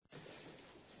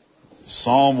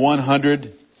Psalm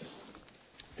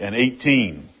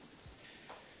 118.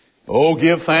 Oh,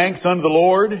 give thanks unto the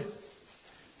Lord,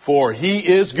 for He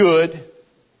is good,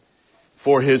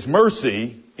 for His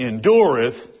mercy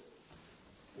endureth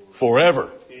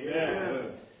forever.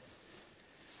 Amen.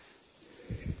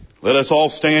 Let us all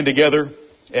stand together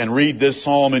and read this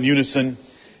psalm in unison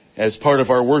as part of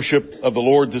our worship of the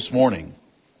Lord this morning.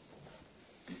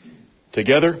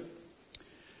 Together.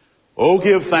 Oh,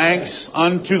 give thanks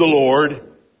unto the Lord,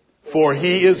 for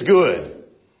He is good,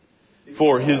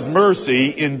 for His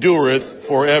mercy endureth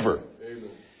forever.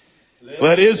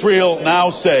 Let Israel now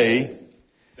say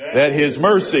that His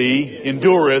mercy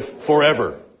endureth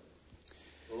forever.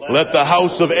 Let the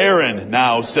house of Aaron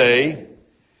now say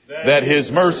that His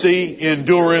mercy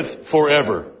endureth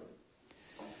forever.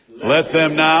 Let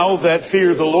them now that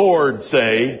fear the Lord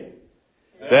say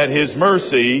that His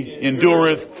mercy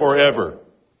endureth forever.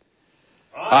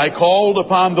 I called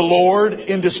upon the Lord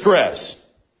in distress.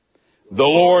 The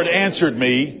Lord answered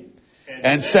me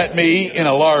and set me in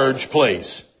a large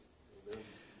place.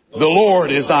 The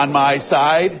Lord is on my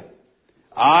side.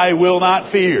 I will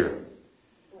not fear.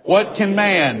 What can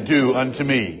man do unto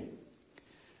me?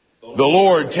 The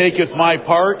Lord taketh my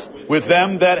part with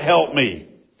them that help me.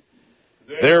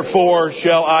 Therefore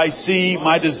shall I see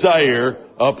my desire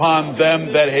upon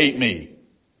them that hate me.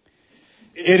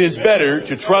 It is better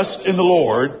to trust in the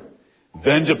Lord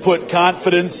than to put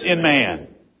confidence in man.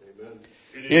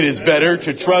 It is better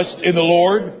to trust in the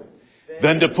Lord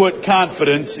than to put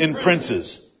confidence in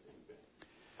princes.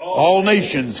 All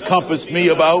nations compass me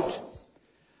about,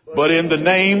 but in the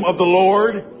name of the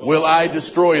Lord will I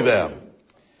destroy them.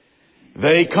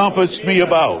 They compassed me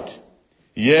about.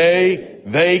 Yea,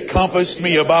 they compassed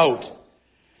me about.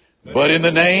 But in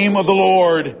the name of the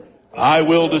Lord I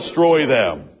will destroy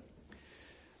them.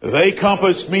 They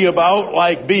compassed me about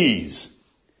like bees.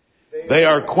 They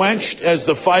are quenched as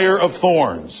the fire of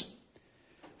thorns.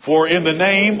 For in the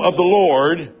name of the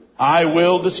Lord I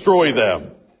will destroy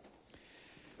them.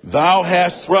 Thou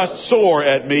hast thrust sore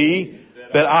at me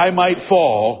that I might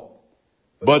fall,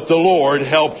 but the Lord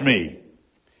helped me.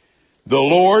 The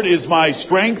Lord is my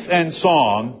strength and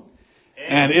song,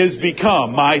 and is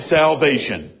become my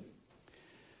salvation.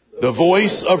 The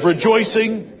voice of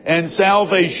rejoicing and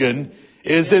salvation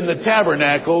is in the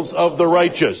tabernacles of the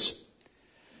righteous.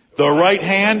 The right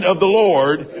hand of the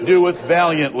Lord doeth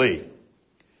valiantly.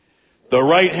 The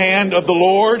right hand of the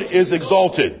Lord is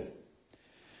exalted.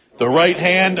 The right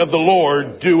hand of the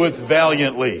Lord doeth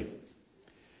valiantly.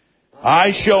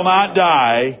 I shall not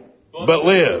die, but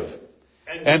live,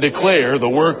 and declare the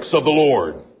works of the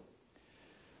Lord.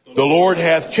 The Lord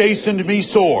hath chastened me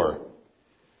sore,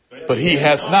 but He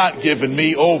hath not given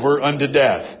me over unto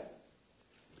death.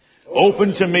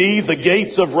 Open to me the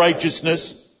gates of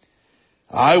righteousness.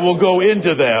 I will go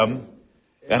into them,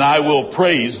 and I will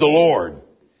praise the Lord.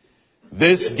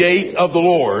 This gate of the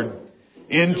Lord,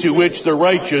 into which the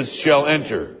righteous shall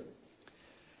enter.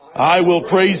 I will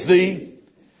praise Thee,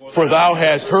 for Thou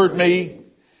hast heard me,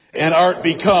 and art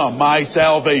become my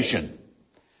salvation.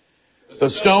 The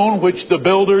stone which the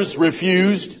builders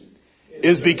refused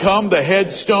is become the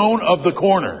headstone of the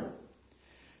corner.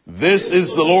 This is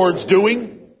the Lord's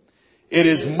doing. It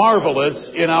is marvelous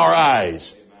in our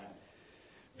eyes.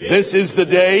 This is the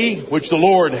day which the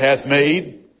Lord hath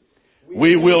made.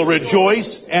 We will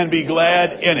rejoice and be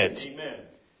glad in it.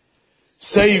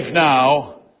 Save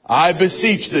now, I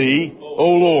beseech Thee,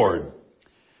 O Lord.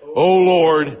 O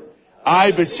Lord,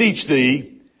 I beseech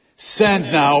Thee,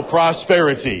 send now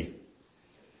prosperity.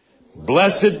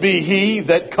 Blessed be he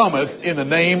that cometh in the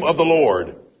name of the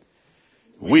Lord.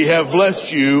 We have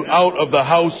blessed you out of the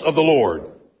house of the Lord.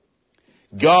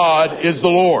 God is the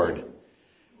Lord,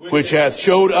 which hath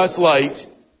showed us light.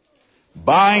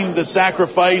 Bind the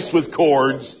sacrifice with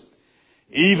cords,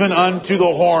 even unto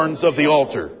the horns of the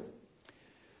altar.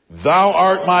 Thou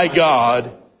art my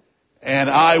God, and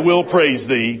I will praise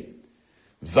Thee.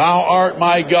 Thou art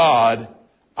my God,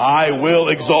 I will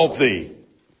exalt Thee.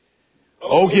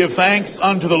 O give thanks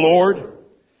unto the Lord,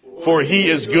 for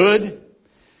He is good,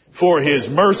 for His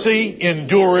mercy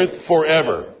endureth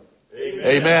forever.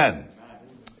 Amen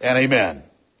and amen.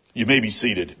 You may be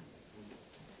seated.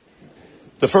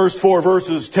 The first 4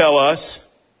 verses tell us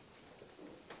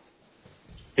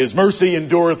His mercy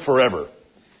endureth forever.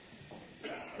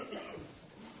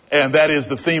 And that is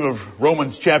the theme of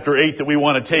Romans chapter 8 that we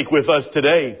want to take with us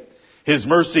today. His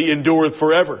mercy endureth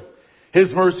forever.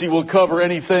 His mercy will cover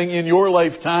anything in your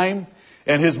lifetime,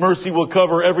 and His mercy will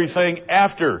cover everything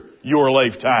after your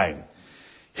lifetime.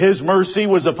 His mercy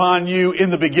was upon you in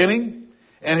the beginning,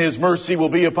 and His mercy will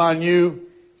be upon you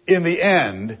in the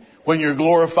end when you're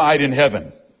glorified in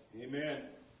heaven. Amen.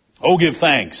 Oh, give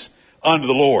thanks unto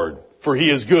the Lord, for he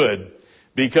is good,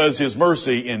 because his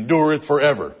mercy endureth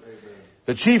forever. Amen.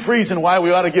 The chief reason why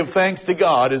we ought to give thanks to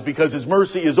God is because his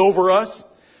mercy is over us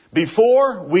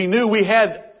before we knew we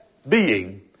had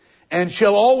being, and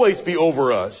shall always be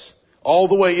over us all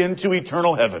the way into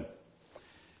eternal heaven.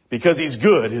 Because he's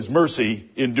good, his mercy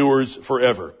endures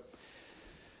forever.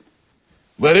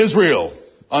 Let Israel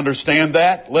understand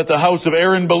that. Let the house of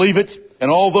Aaron believe it, and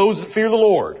all those that fear the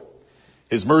Lord.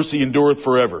 His mercy endureth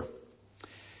forever.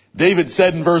 David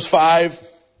said in verse 5,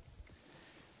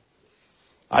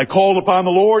 I called upon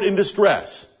the Lord in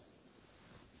distress.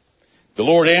 The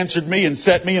Lord answered me and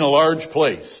set me in a large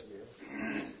place.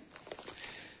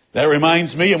 That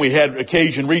reminds me, and we had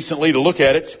occasion recently to look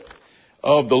at it,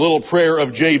 of the little prayer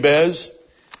of Jabez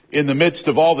in the midst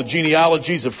of all the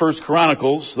genealogies of 1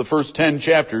 Chronicles, the first 10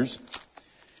 chapters.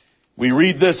 We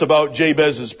read this about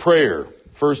Jabez's prayer.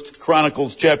 1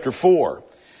 Chronicles chapter 4.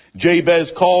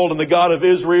 Jabez called on the God of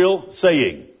Israel,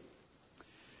 saying,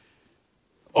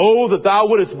 Oh, that thou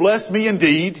wouldest bless me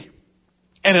indeed,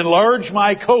 and enlarge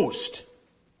my coast,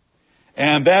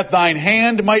 and that thine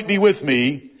hand might be with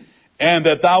me, and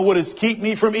that thou wouldest keep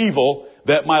me from evil,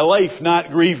 that my life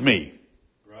not grieve me.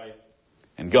 Right.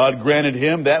 And God granted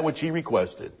him that which he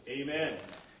requested. Amen.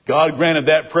 God granted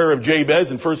that prayer of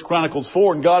Jabez in 1 Chronicles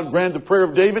 4, and God granted the prayer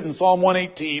of David in Psalm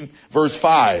 118, verse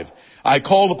 5. I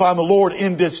called upon the Lord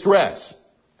in distress.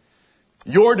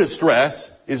 Your distress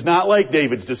is not like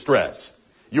David's distress.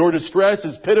 Your distress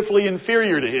is pitifully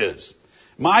inferior to his.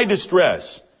 My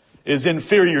distress is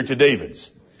inferior to David's.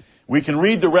 We can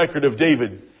read the record of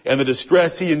David and the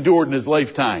distress he endured in his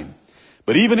lifetime.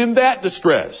 But even in that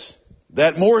distress,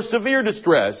 that more severe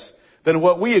distress than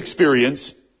what we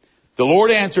experience, the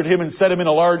Lord answered him and set him in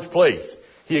a large place.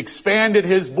 He expanded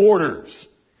his borders.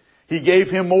 He gave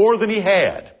him more than he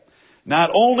had.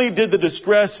 Not only did the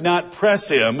distress not press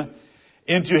him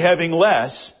into having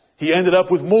less, he ended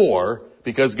up with more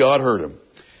because God heard him.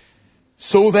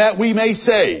 So that we may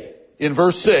say, in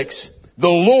verse 6, the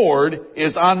Lord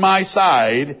is on my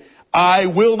side, I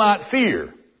will not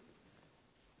fear.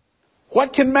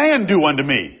 What can man do unto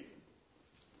me?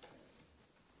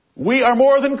 We are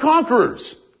more than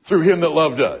conquerors through him that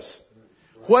loved us.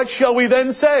 What shall we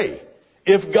then say?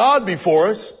 If God be for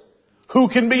us, who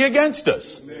can be against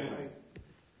us? Amen.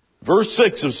 Verse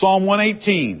 6 of Psalm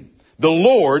 118. The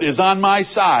Lord is on my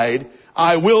side,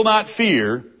 I will not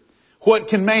fear. What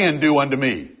can man do unto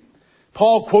me?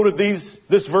 Paul quoted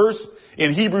this verse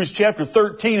in Hebrews chapter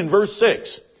 13 and verse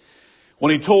 6.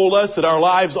 When he told us that our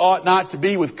lives ought not to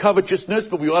be with covetousness,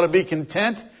 but we ought to be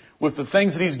content with the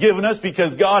things that he's given us,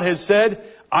 because God has said,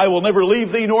 I will never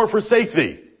leave thee nor forsake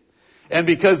thee. And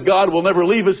because God will never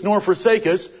leave us nor forsake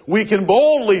us, we can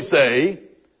boldly say,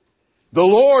 the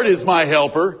Lord is my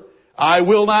helper, I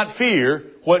will not fear.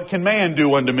 What can man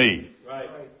do unto me? Right.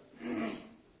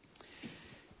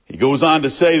 He goes on to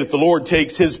say that the Lord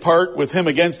takes his part with him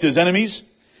against his enemies,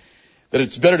 that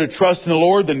it's better to trust in the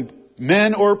Lord than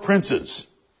men or princes.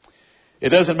 It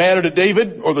doesn't matter to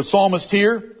David or the psalmist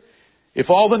here. If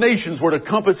all the nations were to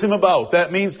compass him about,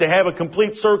 that means to have a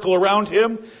complete circle around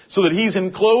him so that he's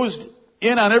enclosed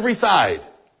in on every side.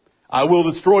 I will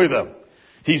destroy them.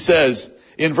 He says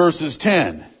in verses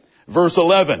 10, verse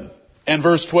 11, and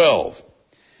verse 12.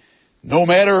 No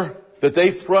matter that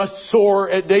they thrust sore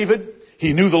at David,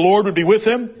 he knew the Lord would be with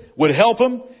him, would help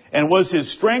him, and was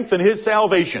his strength and his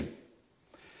salvation.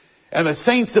 And the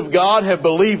saints of God have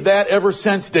believed that ever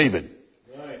since David.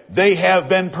 Right. They have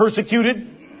been persecuted.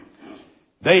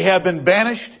 They have been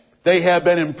banished. They have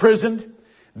been imprisoned.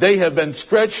 They have been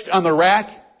stretched on the rack.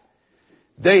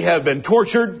 They have been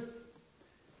tortured.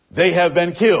 They have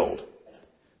been killed.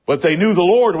 But they knew the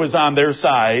Lord was on their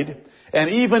side. And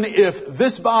even if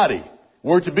this body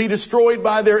were to be destroyed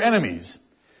by their enemies,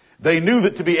 they knew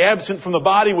that to be absent from the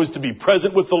body was to be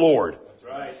present with the Lord.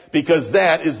 Because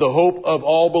that is the hope of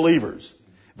all believers.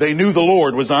 They knew the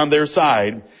Lord was on their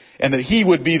side, and that he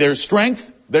would be their strength,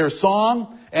 their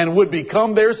song, and would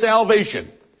become their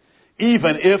salvation,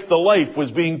 even if the life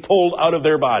was being pulled out of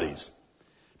their bodies.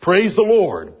 Praise the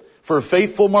Lord for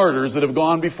faithful martyrs that have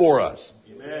gone before us.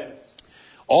 Amen.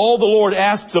 All the Lord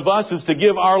asks of us is to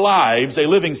give our lives a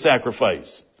living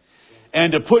sacrifice,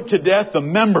 and to put to death the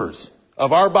members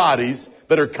of our bodies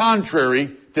that are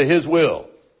contrary to his will.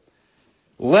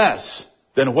 Less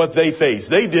than what they face.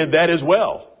 They did that as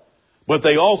well. But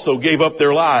they also gave up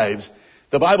their lives.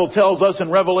 The Bible tells us in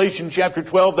Revelation chapter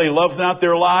 12, they loved not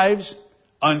their lives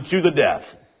unto the death.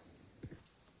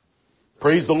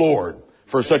 Praise the Lord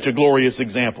for such a glorious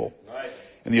example. Right.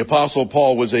 And the Apostle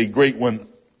Paul was a great one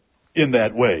in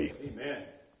that way. Amen.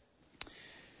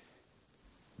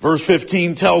 Verse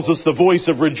 15 tells us the voice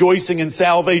of rejoicing and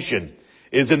salvation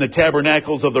is in the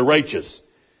tabernacles of the righteous.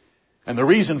 And the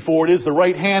reason for it is the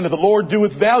right hand of the Lord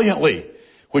doeth valiantly,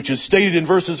 which is stated in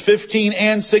verses 15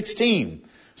 and 16.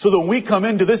 So that when we come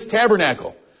into this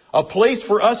tabernacle, a place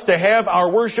for us to have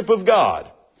our worship of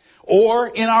God, or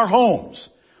in our homes,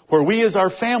 where we as our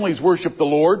families worship the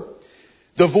Lord,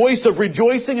 the voice of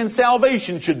rejoicing and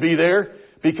salvation should be there,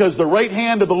 because the right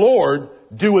hand of the Lord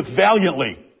doeth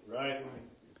valiantly. Right.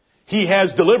 He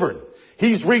has delivered.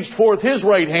 He's reached forth His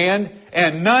right hand,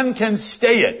 and none can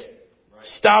stay it,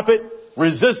 stop it,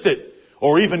 resist it,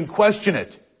 or even question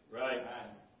it. Right.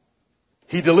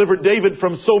 He delivered David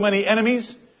from so many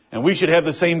enemies, and we should have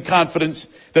the same confidence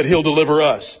that He'll deliver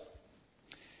us.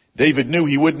 David knew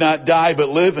he would not die but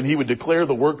live, and he would declare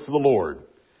the works of the Lord.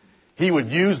 He would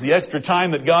use the extra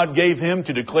time that God gave him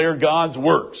to declare God's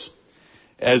works,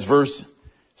 as verse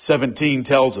 17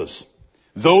 tells us.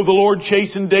 Though the Lord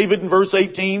chastened David in verse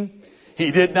 18,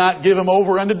 He did not give him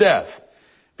over unto death,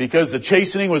 because the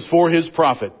chastening was for his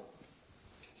profit.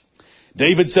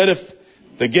 David said if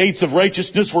the gates of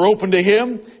righteousness were open to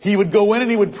him, he would go in and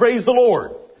he would praise the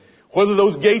Lord, whether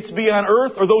those gates be on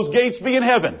earth or those gates be in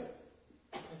heaven.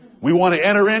 We want to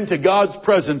enter into God's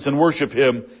presence and worship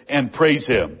Him and praise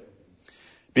Him.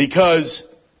 Because,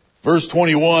 verse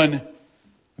 21,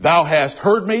 Thou hast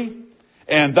heard me,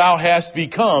 and Thou hast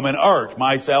become and art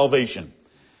my salvation.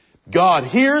 God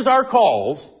hears our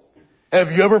calls.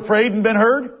 Have you ever prayed and been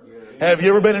heard? Have you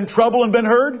ever been in trouble and been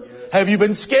heard? Have you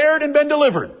been scared and been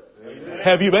delivered? Amen.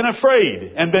 Have you been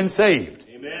afraid and been saved?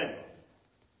 Amen.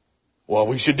 Well,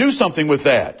 we should do something with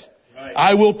that. Right.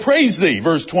 I will praise Thee,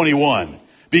 verse 21.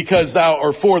 Because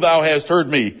for thou hast heard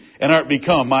me, and art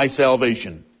become my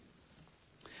salvation.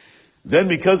 Then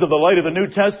because of the light of the New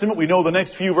Testament, we know the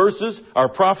next few verses are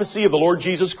prophecy of the Lord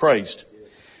Jesus Christ.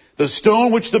 The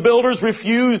stone which the builders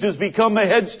refused has become the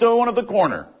headstone of the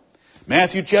corner.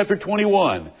 Matthew chapter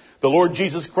 21. The Lord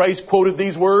Jesus Christ quoted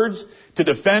these words to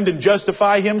defend and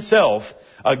justify Himself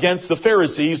against the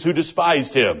Pharisees who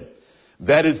despised Him.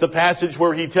 That is the passage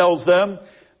where He tells them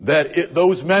that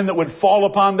those men that would fall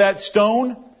upon that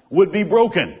stone would be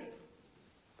broken.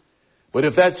 But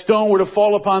if that stone were to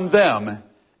fall upon them,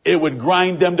 it would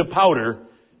grind them to powder,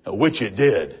 which it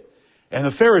did. And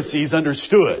the Pharisees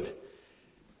understood.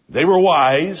 They were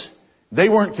wise. They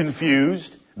weren't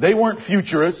confused. They weren't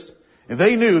futurists.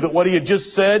 They knew that what He had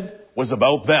just said was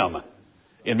about them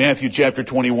in Matthew chapter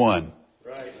 21.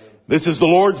 Right. This is the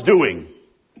Lord's doing,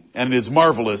 and it is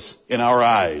marvelous in our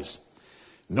eyes.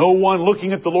 No one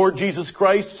looking at the Lord Jesus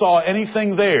Christ saw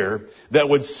anything there that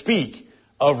would speak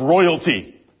of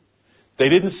royalty. They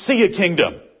didn't see a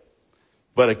kingdom,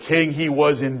 but a king He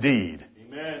was indeed.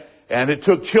 Amen. And it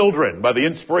took children, by the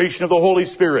inspiration of the Holy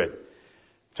Spirit,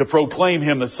 to proclaim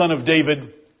Him the Son of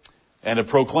David and to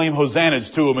proclaim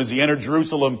hosannas to Him as He entered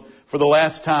Jerusalem for the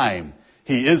last time.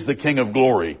 He is the King of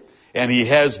glory. And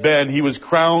He was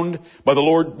crowned by the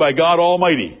Lord, by God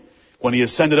Almighty, when He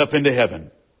ascended up into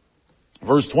heaven.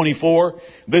 Verse 24,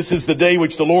 This is the day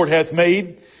which the Lord hath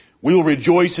made. We will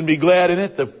rejoice and be glad in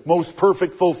it. The most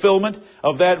perfect fulfillment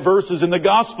of that verse is in the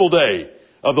gospel day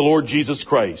of the Lord Jesus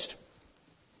Christ.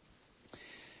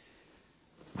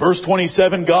 Verse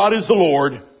 27, God is the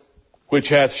Lord, which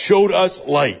hath showed us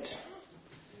light.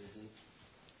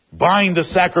 Bind the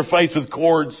sacrifice with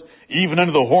cords, even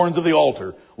unto the horns of the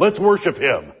altar. Let's worship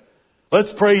Him.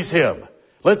 Let's praise Him.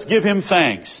 Let's give Him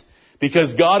thanks.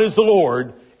 Because God is the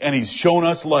Lord, and He's shown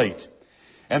us light.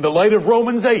 And the light of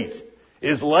Romans 8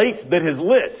 is light that has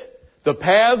lit the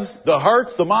paths, the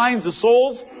hearts, the minds, the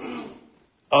souls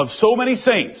of so many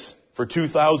saints for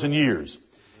 2,000 years.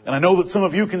 And I know that some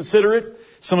of you consider it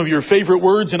some of your favorite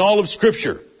words in all of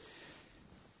Scripture.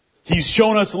 He's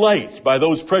shown us light by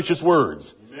those precious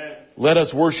words. Amen. Let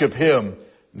us worship Him,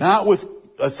 not with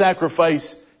a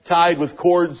sacrifice tied with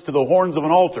cords to the horns of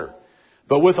an altar,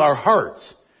 but with our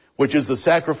hearts, which is the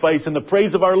sacrifice, and the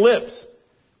praise of our lips,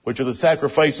 which are the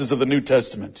sacrifices of the New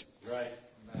Testament. Right.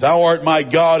 Thou art my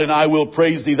God, and I will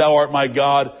praise Thee. Thou art my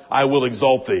God, I will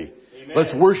exalt Thee. Amen.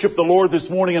 Let's worship the Lord this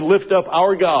morning and lift up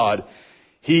our God.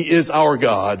 He is our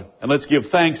God, and let's give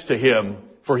thanks to Him,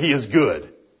 for He is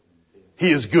good.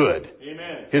 He is good.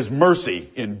 Amen. His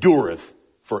mercy endureth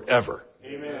forever.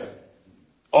 Amen.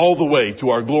 All the way to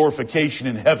our glorification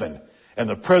in heaven and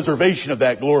the preservation of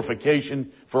that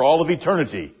glorification for all of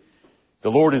eternity. The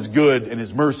Lord is good, and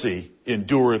His mercy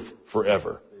endureth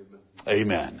forever.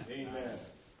 Amen.